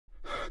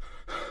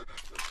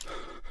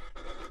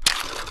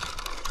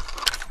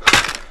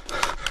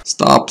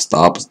Stop.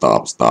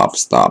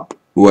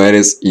 Where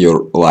is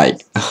your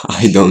like?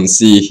 I don't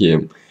see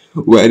him.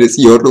 Where is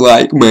your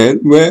like, man?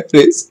 Where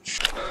is?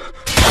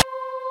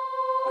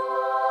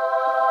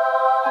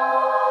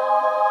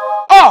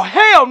 Oh,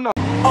 hell no!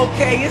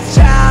 Okay, it's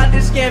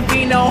childish, can't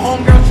be no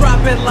homegirl,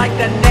 drop it like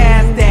the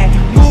NASDAQ.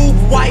 Move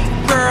white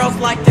girls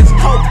like this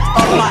coke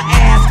up my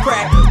ass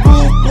crack.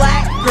 Move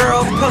black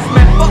girls, cause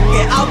man, fuck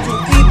it, I'll do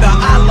either.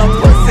 I love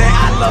pussy,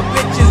 I love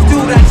bitches,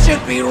 dude, I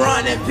should be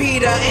running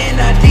Peter in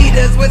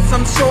Adidas with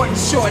some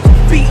shorts.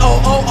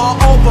 B-O-O all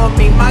over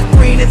me, my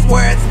green is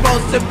where it's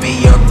supposed to be.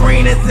 Your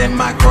green is in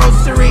my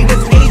grocery.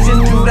 This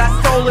Asian dude, I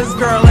stole his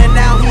girl and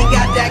now he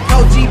got that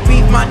Koji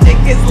beef. My dick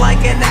is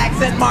like an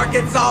accent mark,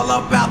 it's all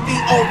about the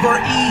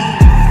over-ease.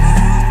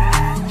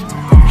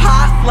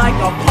 Hot like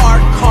a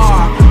parked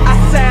car, I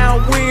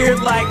sound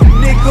weird like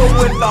nigga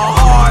with a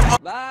hard.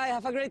 Bye,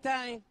 have a great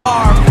time.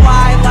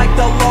 Fly like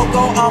the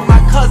logo on my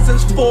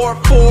cousin's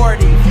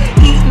 440.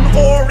 Eating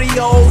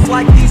Oreos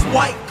like these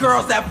white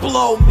girls that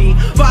blow me.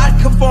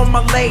 Vodka for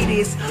my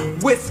ladies,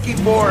 whiskey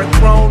for a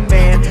grown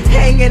man.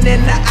 Hanging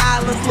in the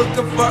islands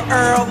looking for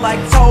Earl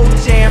like Toe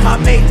Jam. I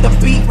made the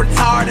beat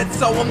retarded,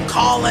 so I'm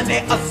calling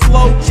it a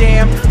slow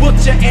jam.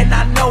 Butcher and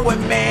I know it,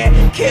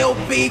 man. Kill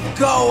beef,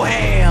 go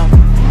ham.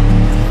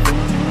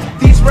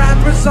 These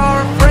rappers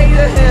are afraid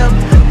of him,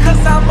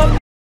 cause I'm a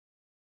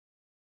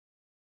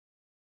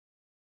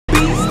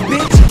beast,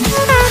 bitch.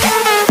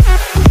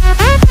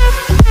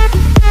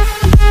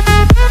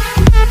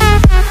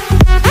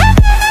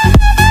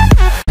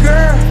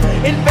 Girl,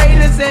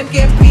 Invaders and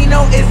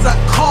Gambino is a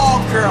call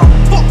girl.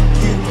 Fuck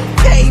you,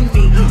 pay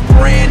me.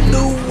 Brand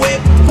new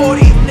whip for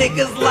these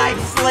niggas like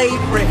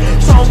slavery.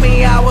 Told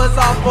me I was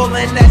awful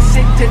and that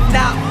shit did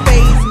not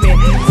faze me.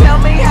 Tell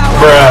me how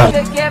I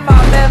to get my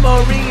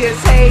memory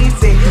is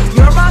hazy.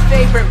 You're my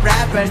favorite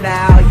rapper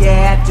now,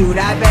 yeah, dude,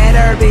 I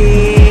better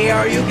be,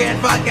 or you can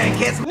fucking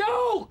kiss me.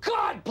 No,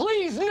 God,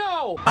 please,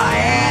 no! My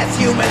ass,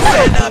 human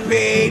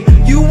centipede.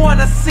 You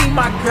wanna see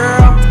my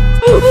girl?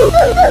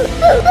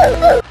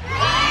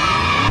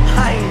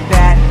 I ain't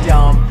that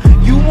dumb.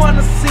 You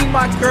wanna see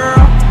my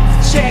girl?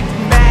 Check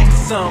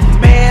Maxim.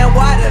 Man,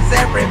 why does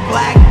every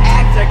black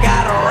actor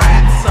gotta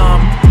rap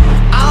some?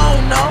 I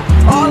don't know,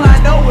 all I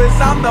know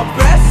is I'm the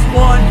best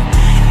one.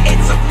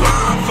 It's a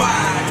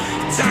bonfire,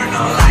 turn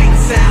the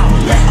lights out.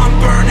 I'm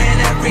burning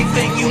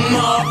everything you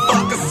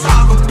motherfuckers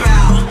talk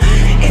about.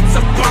 It's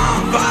a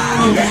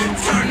bonfire,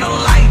 turn the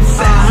lights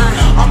out.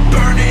 I'm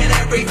burning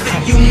everything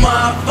you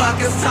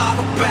motherfuckers talk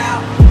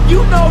about.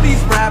 You know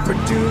these rapper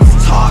dudes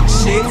talk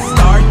shit,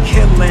 start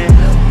killing.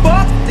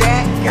 Fuck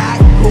that, got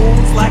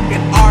goons like an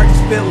arch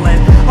villain.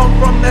 I'm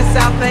from the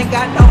south, ain't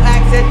got no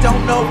accent,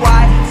 don't know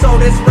why. So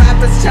this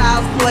rapper's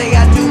child's play,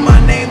 I do my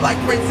name like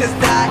Princess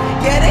Di.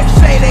 Yeah, they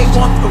say they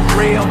want the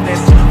realness,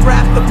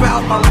 rapped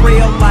about my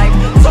real life.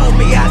 Told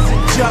me I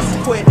should just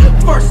quit.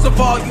 First of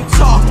all, you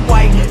talk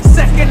white.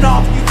 Second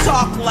off, you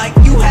talk like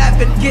you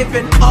haven't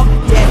given up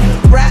yet.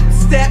 Rap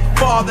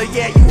stepfather,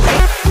 yeah, you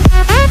hate.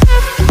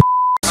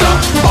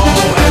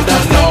 And I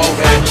know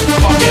that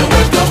fucking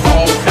with the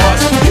whole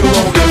bus, you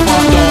gon' get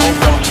fucked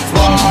over.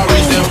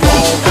 Ferraris and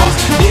Rovers,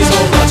 these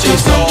old lunchy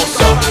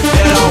salsa.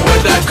 Hit on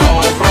with that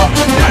Cobra,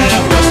 now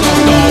that was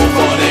left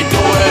over. They do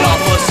it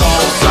off of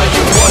salsa,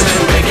 you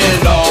wasn't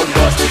making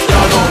numbers.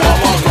 Y'all know I'm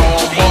a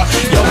robot,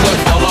 yo was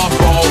full of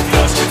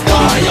rovers.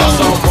 Die y'all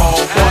some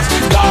rovers,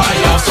 die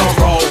y'all some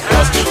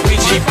rovers. We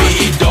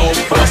GP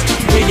dopers,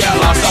 we got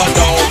lots of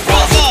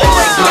dopers.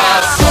 It's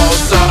not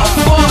salsa.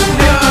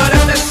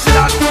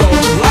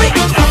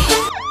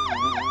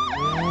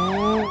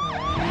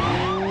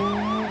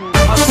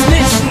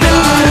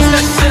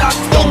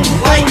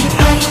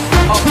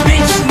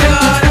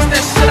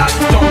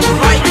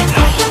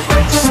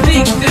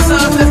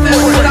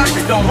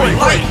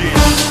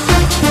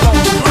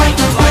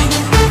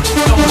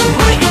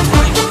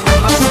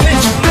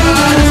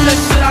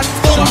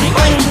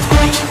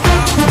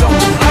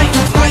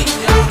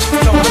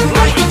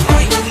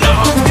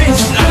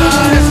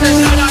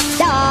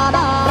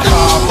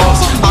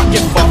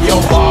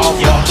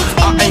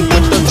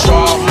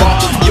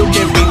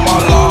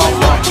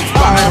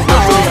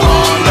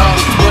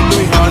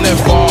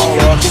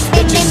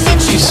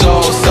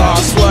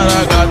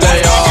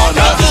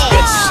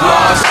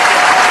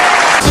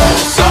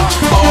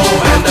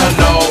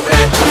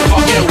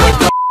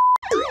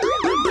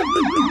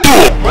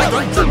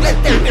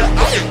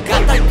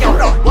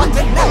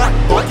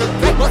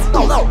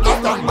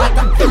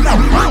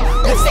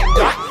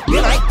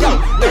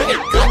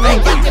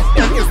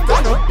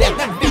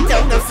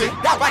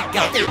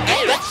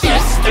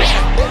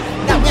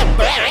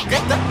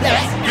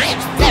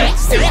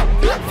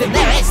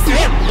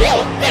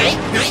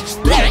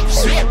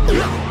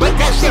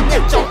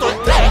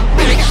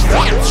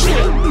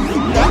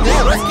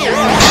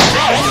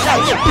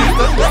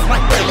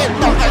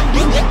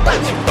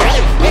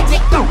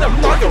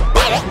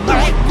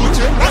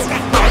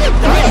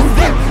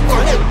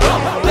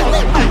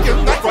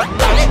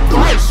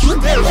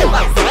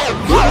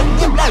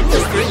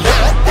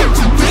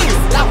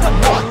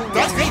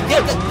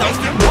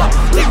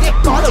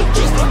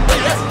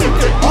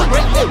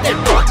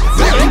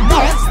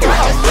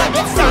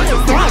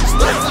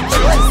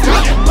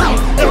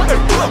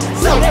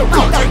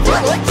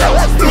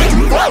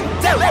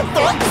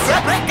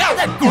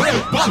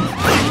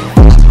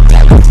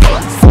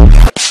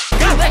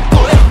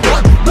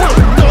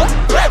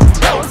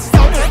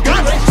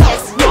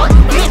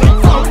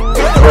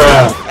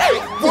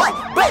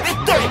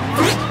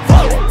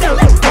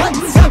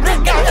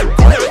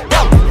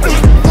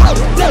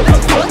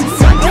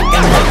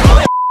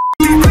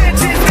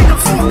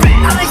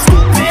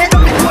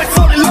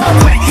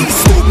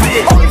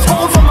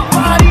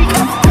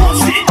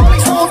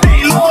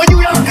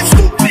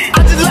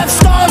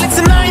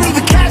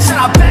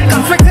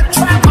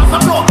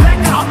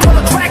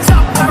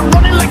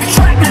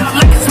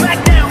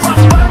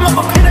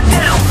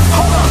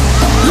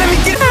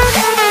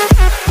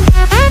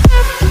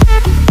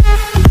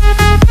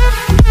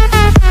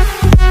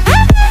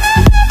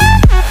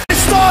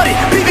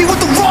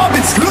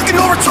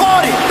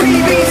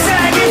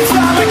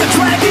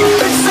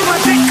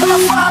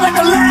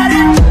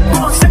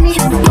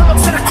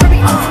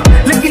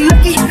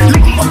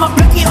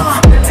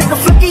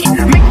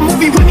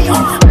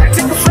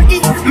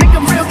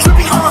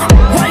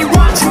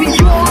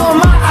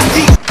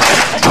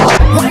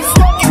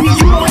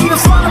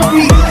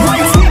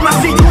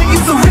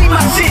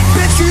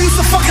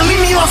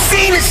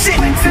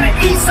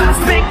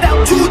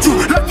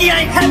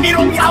 blame it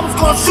on me, I was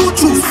gonna shoot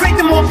you. Straight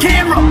them on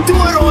camera, do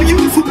it on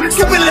YouTube.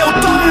 Stupid little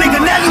dumb nigga,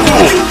 now you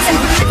on YouTube.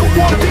 Nigga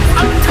want beef,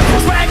 I'm the type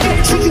of dragon.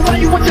 Treat you while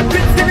you want your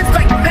bitch, then it's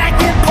like back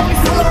in.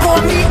 Police pull up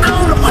on me, I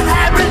don't know what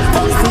happened.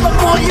 Police pull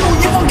up on you,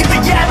 you gon' get the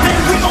yapping.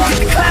 We gon' get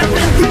the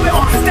clapping, we went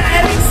on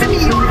static.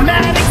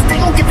 Semi-automatics, they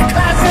gon' get the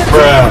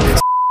clapping.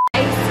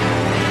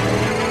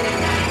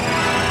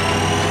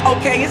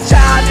 Okay, it's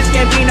childish,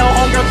 Gambino,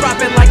 homegirl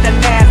dropping like the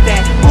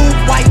NASDAQ. Move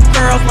white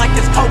girls like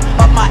this coat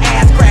up my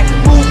ass crack.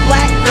 Move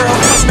black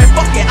girls, man,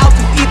 fuck it, I'll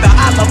do either.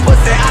 I love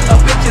pussy, I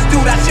love bitches,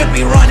 dude, I should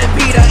be running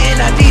Peter in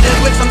Adidas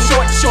with some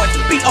short shorts.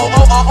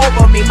 B-O-O all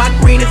over me, my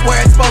green is where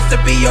it's supposed to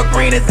be. Your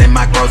green is in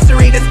my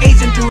grocery, this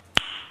Asian dude.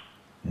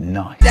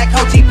 Nice. That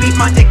Koji beat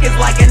my dick is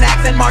like an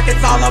accent mark,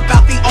 it's all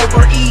about the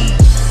over-E.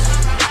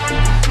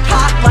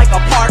 Hot like a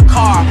parked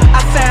car,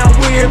 I sound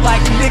weird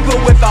like nigga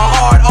with a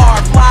hard R.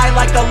 Fly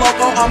like the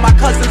logo on my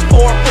cousin's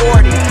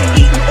 440.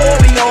 Eating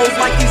Oreos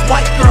like these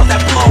white girls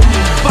that blow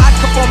me.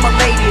 Vodka for my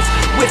ladies,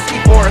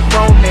 whiskey for a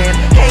grown man.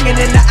 Hanging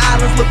in the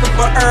islands looking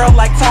for Earl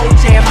like Toe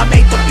Jam. I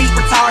made the beat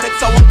retarded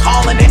so I'm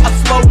calling it a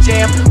slow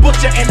jam.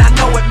 Butcher and I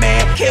know it,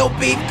 man, kill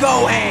beef,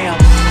 go ham.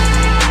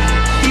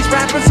 These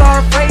rappers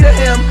are afraid of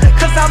him,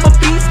 cause I'm a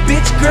beast,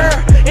 bitch, girl.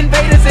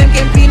 Invaders and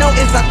Gambino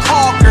is a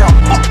call girl.